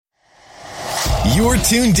You're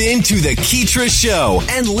tuned in to The Keetra Show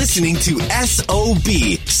and listening to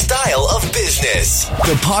SOB, Style of Business,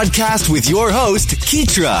 the podcast with your host,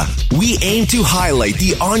 Keetra. We aim to highlight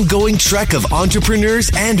the ongoing trek of entrepreneurs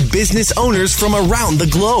and business owners from around the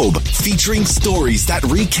globe, featuring stories that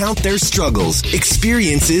recount their struggles,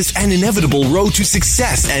 experiences, and inevitable road to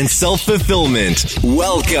success and self-fulfillment.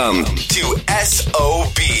 Welcome to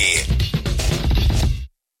SOB.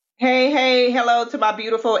 Hey, hello to my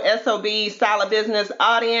beautiful SOB Style of Business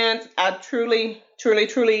audience. I truly,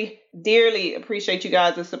 dearly appreciate you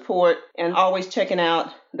guys' support and always checking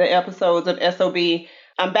out the episodes of SOB.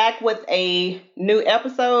 I'm back with a new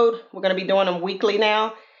episode. We're going to be doing them weekly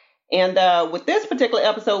now. And with this particular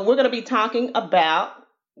episode, we're going to be talking about,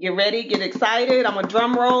 get ready, get excited. I'm a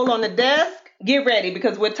drum roll on the desk. Get ready,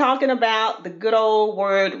 because we're talking about the good old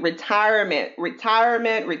word retirement.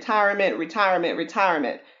 Retirement.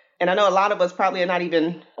 And I know a lot of us probably are not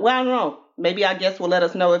even, well, I don't know. Maybe our guests will let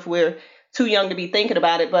us know if we're too young to be thinking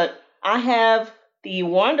about it. But I have the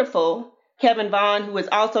wonderful Kevin Vaughn, who is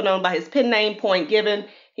also known by his pen name, Point Given.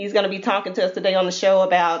 He's going to be talking to us today on the show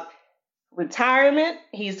about retirement.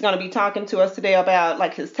 He's going to be talking to us today about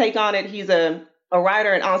like his take on it. He's a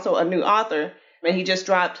writer and also a new author, and he just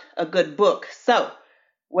dropped a good book. So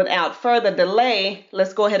without further delay,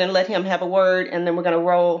 let's go ahead and let him have a word, and then we're going to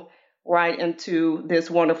roll right into this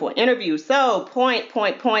wonderful interview. So Point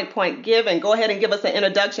Given, go ahead and give us an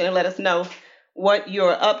introduction and let us know what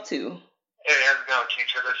you're up to. Hey, how's it going,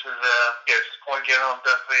 Keetra? This is Point Given. I'm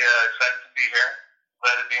definitely excited to be here.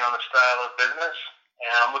 Glad to be on the Style of Business.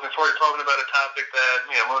 And I'm looking forward to talking about a topic that,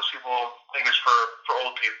 most people think is for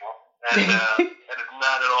old people. And and it's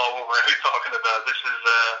not at all what we're going to be talking about. This is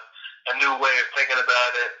a new way of thinking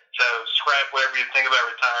about it. So scrap whatever you think about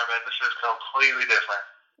retirement. This is completely different.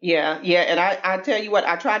 Yeah. And I tell you what,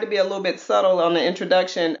 I tried to be a little bit subtle on the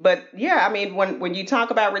introduction. But yeah, I mean, when you talk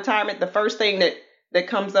about retirement, the first thing that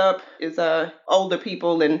comes up is older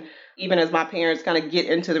people. And even as my parents kind of get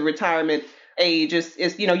into the retirement age,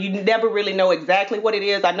 it's you never really know exactly what it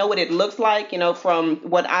is. I know what it looks like, from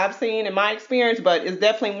what I've seen in my experience, but it's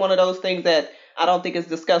definitely one of those things that I don't think is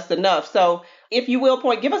discussed enough. So if you will,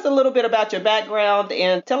 Point, give us a little bit about your background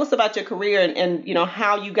and tell us about your career and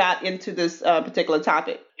how you got into this particular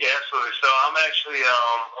topic. Yeah, absolutely. So I'm actually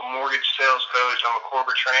a mortgage sales coach. I'm a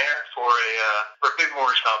corporate trainer for a big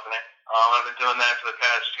mortgage company. I've been doing that for the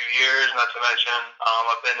past few years, not to mention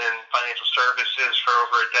I've been in financial services for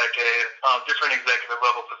over a decade, different executive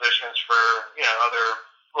level positions for, other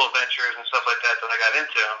little ventures and stuff like that I got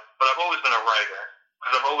into. But I've always been a writer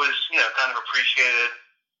because I've always, kind of appreciated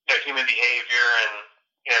human behavior and,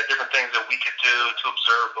 different things that we could do to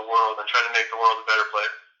observe the world and try to make the world a better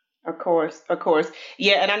place. Of course.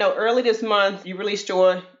 Yeah, and I know early this month you released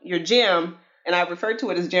your gem, and I refer to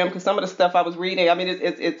it as gem because some of the stuff I was reading, I mean,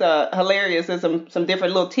 it's hilarious. There's some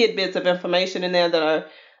different little tidbits of information in there that are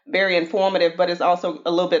very informative, but it's also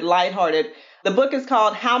a little bit lighthearted. The book is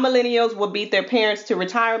called How Millennials Will Beat Their Parents to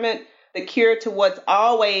Retirement, The Cure to What's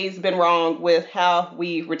Always Been Wrong with How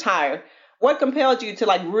We Retire. What compelled you to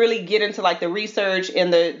really get into the research and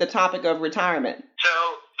the topic of retirement? So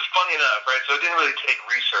it's funny enough, right? So it didn't really take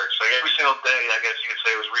research. Every single day, I guess you could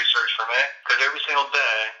say, was research for me. Because every single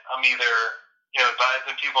day, I'm either,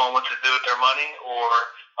 advising people on what to do with their money, or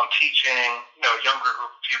I'm teaching, younger group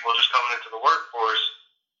of people just coming into the workforce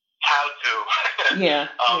how to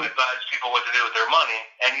advise people what to do with their money.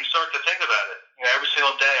 And you start to think about it. Every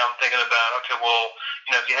single day I'm thinking about, okay, well,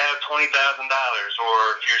 if you have $20,000 or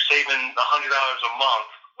if you're saving $100 a month,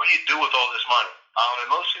 what do you do with all this money? And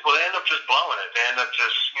most people, they end up just blowing it. They end up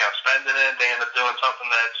just, spending it. They end up doing something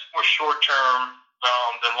that's more short-term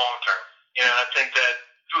than long-term. I think that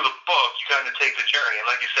through the book, you kind of take the journey. And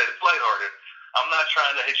like you said, it's lighthearted. I'm not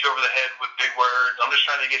trying to hit you over the head with big words. I'm just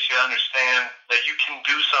trying to get you to understand that you can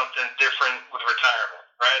do something different with retirement,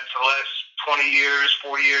 right? For the last 20 years,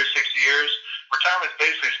 40 years, 60 years, retirement's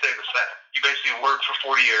basically stayed the same. You basically work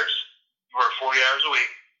for 40 years. You work 40 hours a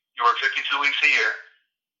week. You work 52 weeks a year.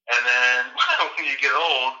 And then when you get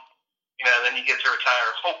old, then you get to retire,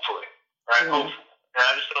 hopefully, right? Mm. Hopefully. And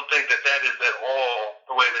I just don't think that is at all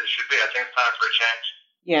the way that it should be. I think it's time for a change.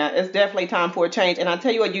 Yeah, it's definitely time for a change. And I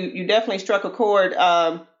tell you what, you definitely struck a chord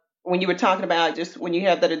when you were talking about just when you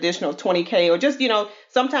have that additional $20K or just,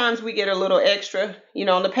 sometimes we get a little extra,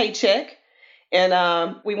 on the paycheck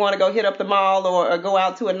and we want to go hit up the mall or go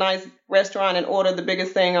out to a nice restaurant and order the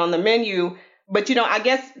biggest thing on the menu. But, I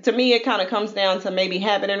guess to me, it kind of comes down to maybe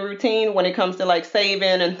habit and routine when it comes to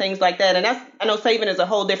saving and things like that. And I know saving is a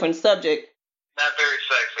whole different subject. Not very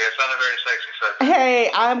sexy. It's not a very sexy said that.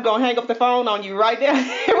 Hey, I'm going to hang up the phone on you right now.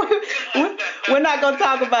 We're not going to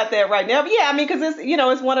talk about that right now. But yeah, I mean, because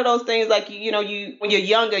it's one of those things like, when you're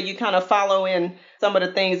younger, you kind of follow in some of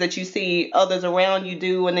the things that you see others around you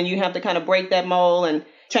do. And then you have to kind of break that mold and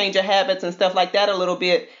change your habits and stuff like that a little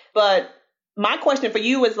bit. But my question for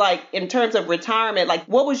you is like, in terms of retirement, like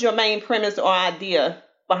what was your main premise or idea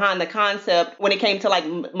behind the concept when it came to like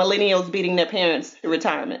millennials beating their parents to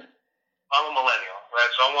retirement? I'm a millennial,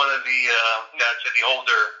 right? So I'm one of the, I'd say the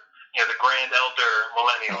older, the grand elder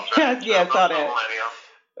millennials, right? Yeah, I saw that. Millennial.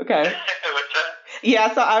 Okay. What's that? Yeah,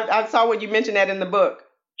 I saw when you mentioned that in the book.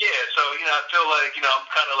 Yeah, so, I feel like, I'm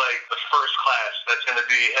kind of like the first class that's going to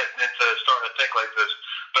be heading into starting to think like this.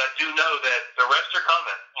 But I do know that the rest are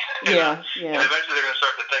coming. Yeah. And eventually they're going to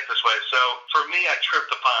start to think this way. So for me, I tripped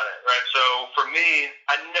upon it, right? So for me,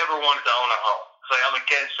 I never wanted to own a home. It's like I'm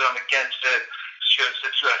against it.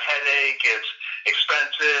 It's a headache. It's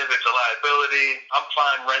expensive. It's a liability. I'm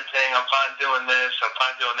fine renting. I'm fine doing this. I'm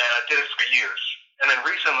fine doing that. I did it for years. And then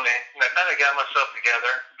recently, I kind of got myself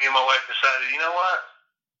together. Me and my wife decided, you know what?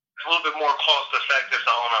 It's a little bit more cost effective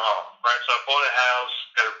to own a home, right? So I bought a house,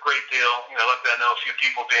 got a great deal. Luckily I know a few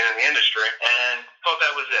people being in the industry, and thought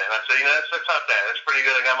that was it. And I said, that's not bad. That's pretty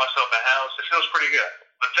good. I got myself a house. It feels pretty good.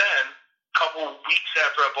 But then, a couple weeks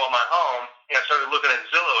after I bought my home, I started looking at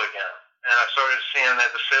Zillow again. And I started seeing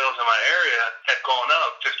that the sales in my area had gone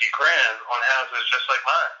up $50,000 on houses just like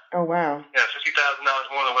mine. Oh, wow. $50,000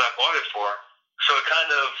 more than what I bought it for. So it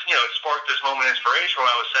kind of, it sparked this moment of inspiration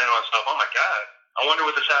where I was saying to myself, oh my God, I wonder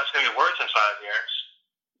what this house is going to be worth in 5 years.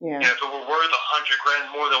 Yeah. If it were worth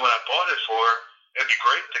 $100,000 more than what I bought it for, it'd be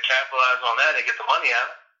great to capitalize on that and get the money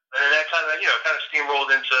out. And then that kind of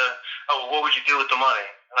steamrolled into, what would you do with the money?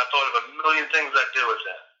 And I thought of a million things I'd do with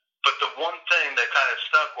it. But the one thing that kind of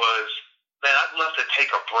stuck was, man, I'd love to take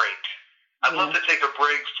a break. I'd love to take a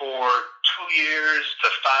break for 2 years to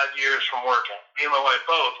 5 years from working. Me and my wife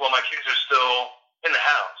both, while my kids are still in the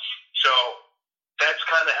house. So that's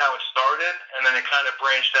kind of how it started, and then it kind of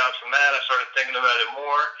branched out from that. I started thinking about it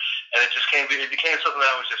more, and it became something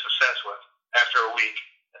that I was just obsessed with after a week,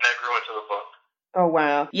 and that grew into the book. Oh,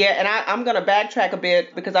 wow. Yeah, and I'm going to backtrack a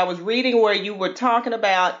bit because I was reading where you were talking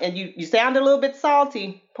about, and you sounded a little bit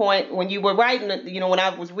salty, Point, when you were writing, when I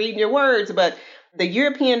was reading your words, but the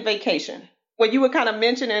European vacation, where you were kind of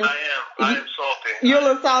mentioning. I am salty. You're a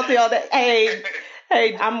little salty all that. Hey,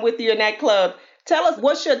 I'm with you in that club. Tell us,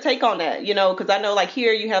 what's your take on that? Because I know like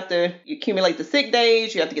here you have to accumulate the sick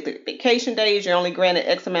days, you have to get the vacation days, you're only granted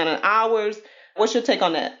X amount of hours. What's your take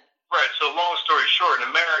on that? Right, so long story short, in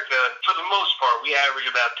America, for the most part, we average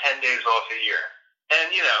about 10 days off a year. And,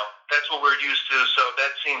 that's what we're used to, so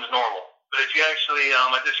that seems normal. But if you actually, I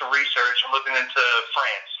did some research, I'm looking into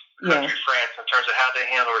France, France, in terms of how they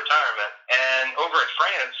handle retirement. And over in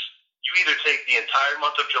France, you either take the entire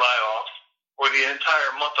month of July off or the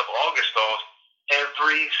entire month of August off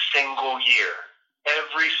every single year.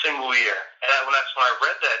 Every single year. And when I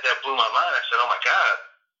read that, that blew my mind. I said, oh my God,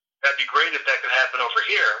 that'd be great if that could happen over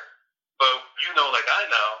here. But like I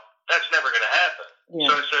know, that's never going to happen. Yeah.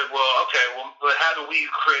 So I said, but how do we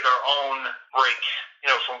create our own break,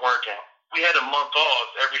 from working? We had a month off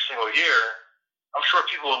every single year. I'm sure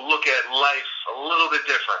people would look at life a little bit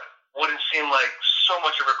different. Wouldn't seem like so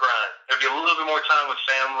much of a grind. There'd be a little bit more time with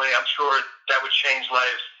family. I'm sure that would change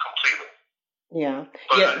life completely. Yeah.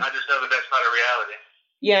 But I just know that that's not a reality.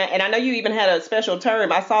 Yeah, and I know you even had a special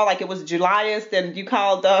term. I saw like it was Julyist, and you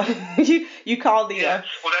called you called the. Yeah.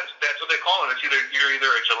 Well, that's what they call it. You're either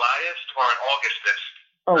a Julyist or an Augustist.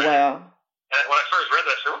 Oh, right? wow. And when I first read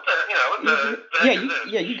that, I said, what the heck is this?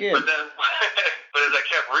 Yeah, you good. But then, but as I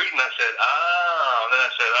kept reading, I said, oh, and then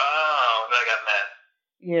I said, oh, and then I got mad.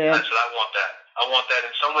 Yeah. And I said, I want that. I want that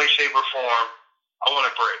in some way, shape, or form. I want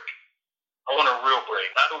a break. I want a real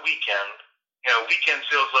break, not a weekend. Weekend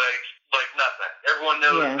feels like nothing. Everyone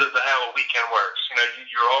knows how a weekend works.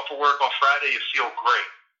 You're off of work on Friday, you feel great.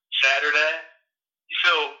 Saturday, you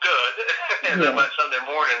feel good. And then by Sunday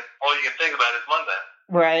morning, all you can think about is Monday.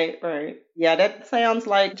 Right. Yeah, that sounds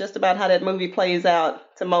like just about how that movie plays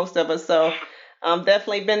out to most of us. So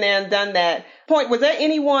definitely been there and done that. Point, was there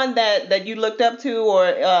anyone that you looked up to or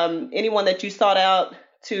anyone that you sought out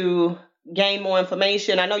to gain more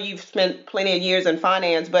information? I know you've spent plenty of years in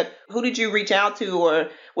finance, but who did you reach out to,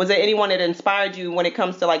 or was there anyone that inspired you when it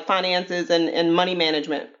comes to like finances and money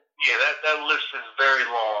management? Yeah, that list is very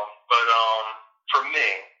long, but for me,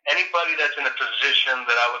 anybody that's in a position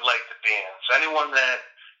that I would like to be in, so anyone that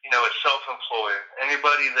is self-employed,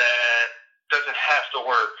 anybody that doesn't have to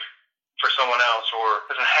work for someone else or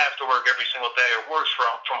doesn't have to work every single day or works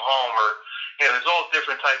from home or there's all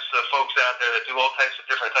different types of folks out there that do all types of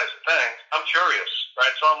different types of things. I'm curious,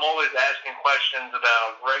 right? So I'm always asking questions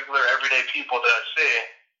about regular, everyday people that I see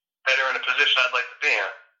that are in a position I'd like to be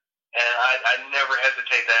in. And I never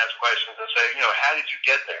hesitate to ask questions and say, how did you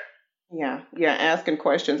get there? Yeah, asking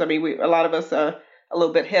questions. I mean, a lot of us are a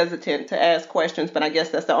little bit hesitant to ask questions, but I guess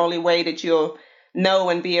that's the only way that you'll know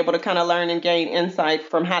and be able to kind of learn and gain insight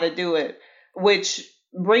from how to do it, which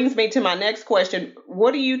brings me to my next question.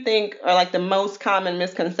 What do you think are like the most common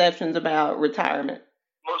misconceptions about retirement?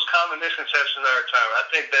 Most common misconceptions about retirement, I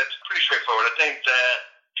think that's pretty straightforward. I think that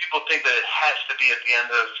people think that it has to be at the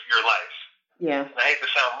end of your life. Yeah. And I hate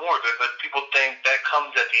to sound morbid, but people think that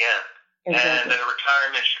comes at the end. Exactly. And that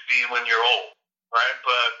retirement should be when you're old, right?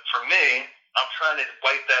 But for me, I'm trying to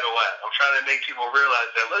wipe that away. I'm trying to make people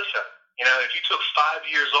realize that, listen, if you took 5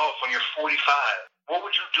 years off when you're 45, what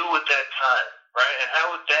would you do at that time, right? And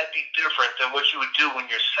how would that be different than what you would do when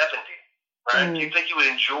you're 70, right? Do you think you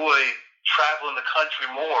would enjoy traveling the country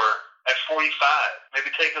more at 45?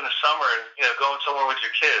 Maybe taking the summer and, going somewhere with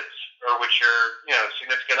your kids or with your,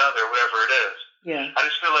 significant other, whatever it is. Yeah. I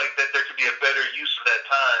just feel like that there could be a better use of that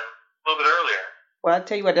time a little bit earlier. Well, I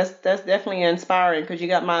tell you what, that's definitely inspiring, because you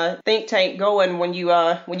got my think tank going when you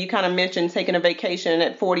kind of mentioned taking a vacation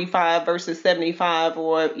at 45 versus 75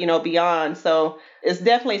 or beyond. So it's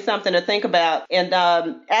definitely something to think about. And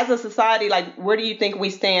as a society, like, where do you think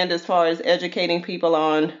we stand as far as educating people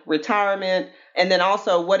on retirement? And then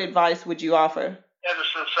also, what advice would you offer? As a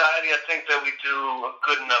society, I think that we do a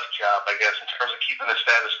good enough job, I guess, in terms of keeping the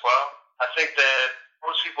status quo. I think that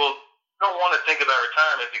most people don't want to think about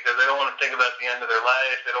retirement because they don't want to think about the end of their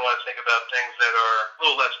life. They don't want to think about things that are a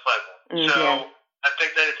little less pleasant. So I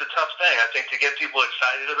think that it's a tough thing. I think to get people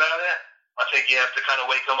excited about it, I think you have to kind of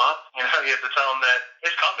wake them up. You have to tell them that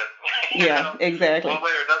it's coming. Exactly. One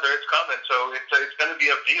way or another, it's coming. So it's going to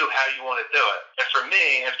be up to you how you want to do it. And for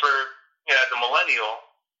me, and for as a millennial,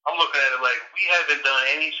 I'm looking at it like we haven't done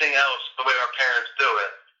anything else the way our parents do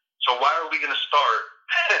it. So why are we going to start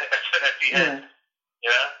at the end?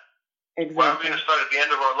 Exactly. Why are we going to start at the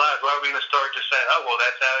end of our lives? Why are we going to start just saying, oh, well,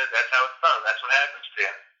 that's how it's done. That's what happens to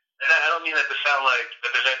you. And I don't mean that to sound like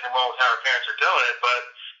that there's anything wrong with how our parents are doing it, but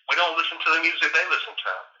we don't listen to the music they listen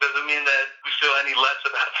to. It doesn't mean that we feel any less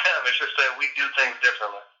about them. It's just that we do things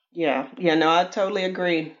differently. No, I totally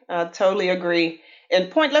agree.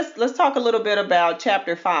 And let's talk a little bit about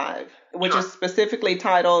Chapter 5, which is specifically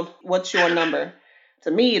titled, What's Your Number? To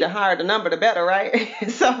me, the higher the number, the better, right?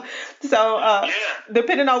 So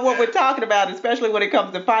depending on what we're talking about, especially when it comes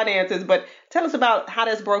to finances, but tell us about how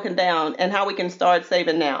that's broken down and how we can start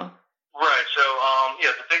saving now. Right. So,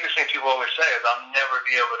 the biggest thing people always say is I'll never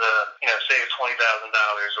be able to, save $20,000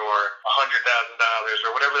 or $100,000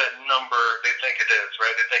 or whatever that number they think it is,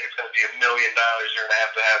 right? They think it's going to be $1 million you're going to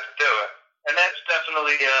have to do it. And that's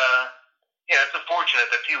definitely, it's unfortunate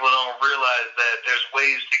that people don't realize that there's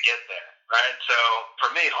ways to get there. Right? So for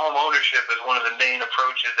me, home ownership is one of the main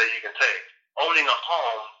approaches that you can take. Owning a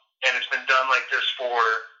home, and it's been done like this for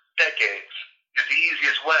decades, is the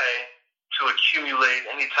easiest way to accumulate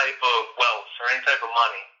any type of wealth or any type of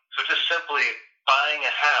money. So just simply buying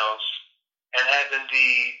a house and having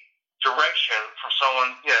the direction from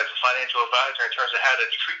someone, as a financial advisor in terms of how to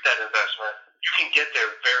treat that investment, you can get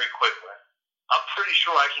there very quickly. I'm pretty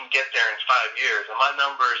sure I can get there in 5 years, and my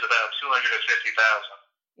number is about $250,000.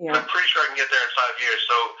 Yeah. I'm pretty sure I can get there in 5 years.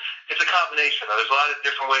 So it's a combination. There's a lot of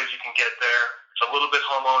different ways you can get there. It's a little bit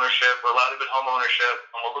home ownership, a lot of it home ownership,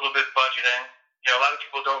 a little bit budgeting. A lot of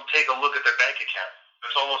people don't take a look at their bank account.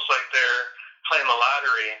 It's almost like they're playing the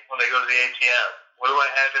lottery when they go to the ATM. What do I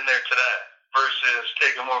have in there today? Versus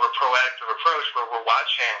taking more of a proactive approach where we're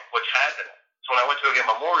watching what's happening. So when I went to go get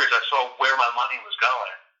my mortgage, I saw where my money was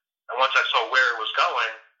going. And once I saw where it was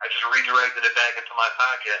going, I just redirected it back into my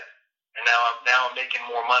pocket. And now I'm making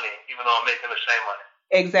more money, even though I'm making the same money.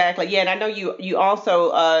 Exactly. Yeah, and I know you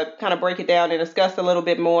also kind of break it down and discuss a little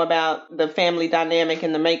bit more about the family dynamic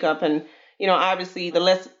and the makeup. And, obviously the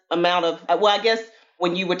less amount of, I guess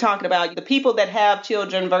when you were talking about the people that have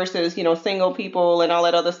children versus, single people and all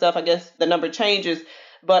that other stuff, I guess the number changes.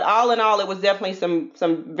 But all in all, it was definitely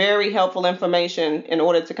some very helpful information in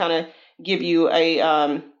order to kind of give you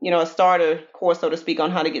a starter course, so to speak,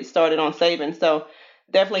 on how to get started on saving. So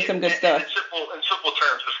definitely some good stuff. In simple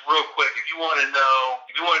terms, just real quick, if you wanted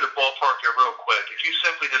to ballpark it real quick, if you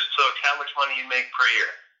simply just took how much money you make per year,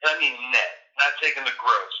 and I mean net, not taking the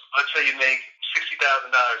gross. Let's say you make $60,000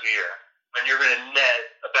 a year, and you're going to net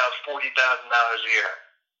about $40,000 a year.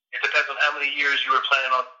 It depends on how many years you were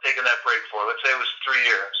planning on taking that break for. Let's say it was 3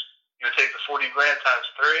 years. You would take the $40,000 times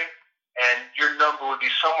 3, and your number would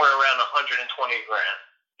be somewhere around $120,000.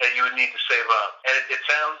 that you would need to save up. And it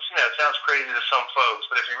sounds crazy to some folks,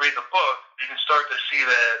 but if you read the book, you can start to see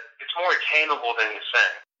that it's more attainable than you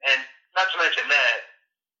think. And not to mention that,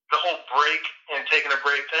 the whole break and taking a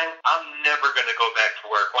break thing, I'm never going to go back to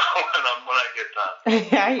work when I get done.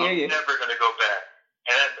 I hear you. I'm never going to go back.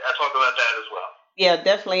 And I talk about that as well. Yeah,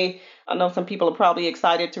 definitely. I know some people are probably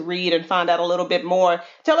excited to read and find out a little bit more.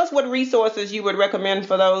 Tell us what resources you would recommend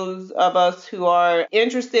for those of us who are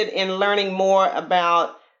interested in learning more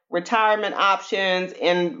about retirement options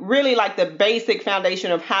and really like the basic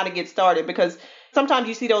foundation of how to get started, because sometimes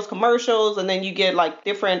you see those commercials and then you get like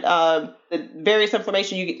different, the various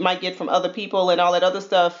information you might get from other people and all that other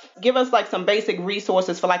stuff. Give us like some basic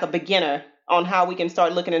resources for like a beginner on how we can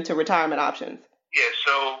start looking into retirement options. Yeah,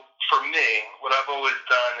 so for me, what I've always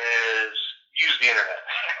done is use the internet.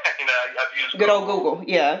 I've used good old Google,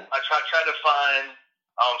 yeah. I try to find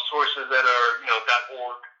sources that are,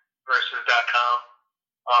 .org versus .com.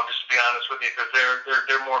 Just to be honest with you, because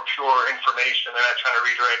they're more pure information. They're not trying to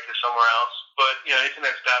redirect you somewhere else. But anything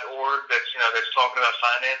that's .org that's talking about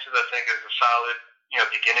finances, I think is a solid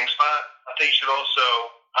beginning spot. I think you should also.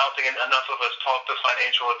 I don't think enough of us talk to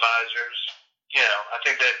financial advisors. I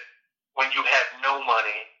think that when you have no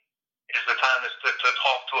money is the time to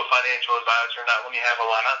talk to a financial advisor, not when you have a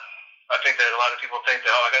lot. I think that a lot of people think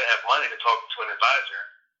that I got to have money to talk to an advisor,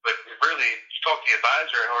 but really you talk to the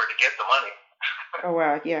advisor in order to get the money. Oh,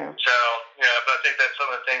 wow, yeah. So, but I think that's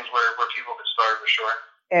some of the things where people could start for sure.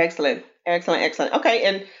 Excellent. Okay,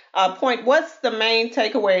 and Point, what's the main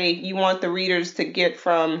takeaway you want the readers to get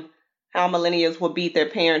from how millennials will beat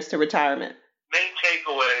their parents to retirement? Main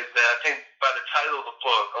takeaway is that I think by the title of the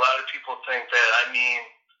book, a lot of people think that,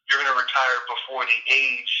 you're going to retire before the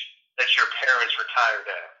age that your parents retired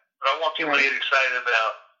at. But I want people to get excited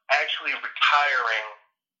about actually retiring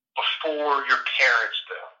before your parents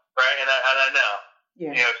do. Right, and I know.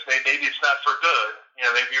 Yeah. Maybe it's not for good.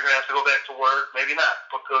 Maybe you're gonna have to go back to work. Maybe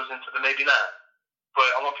not. Book goes into the maybe not.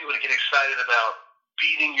 But I want people to get excited about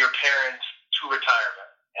beating your parents to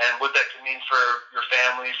retirement and what that can mean for your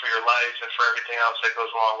family, for your life, and for everything else that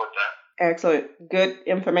goes along with that. Excellent. Good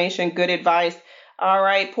information. Good advice. All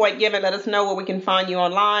right, Point Given. Let us know where we can find you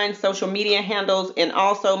online, social media handles, and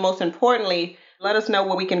also, most importantly, let us know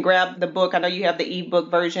where we can grab the book. I know you have the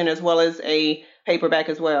ebook version as well as a paperback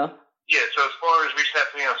as well. Yeah, so as far as reaching out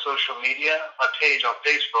to me on social media, my page on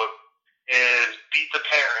Facebook is Beat the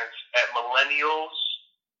Parents at Millennials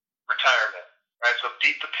Retirement. Right, so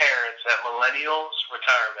Beat the Parents at Millennials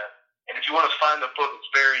Retirement. And if you want to find the book, it's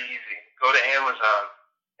very easy. Go to Amazon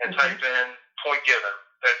and type in Point Given.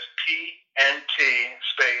 That's PNT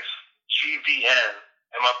space GVN,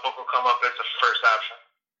 and my book will come up as the first option.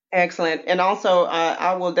 Excellent. And also,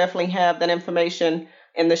 I will definitely have that information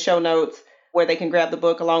in the show notes where they can grab the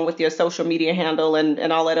book along with your social media handle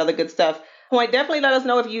and all that other good stuff. Point, definitely let us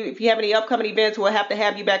know if you have any upcoming events. We'll have to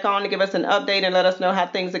have you back on to give us an update and let us know how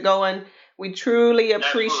things are going. We truly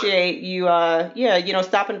appreciate you,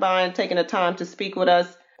 stopping by and taking the time to speak with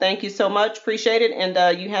us. Thank you so much. Appreciate it.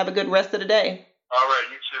 And you have a good rest of the day. All right.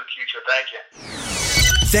 You too, Keisha. Thank you.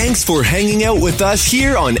 Thanks for hanging out with us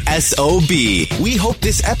here on SOB. We hope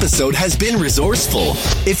this episode has been resourceful.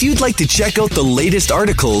 If you'd like to check out the latest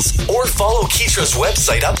articles or follow Keetra's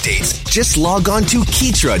website updates, just log on to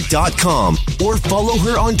Keetra.com or follow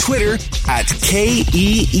her on Twitter at KEETRIA.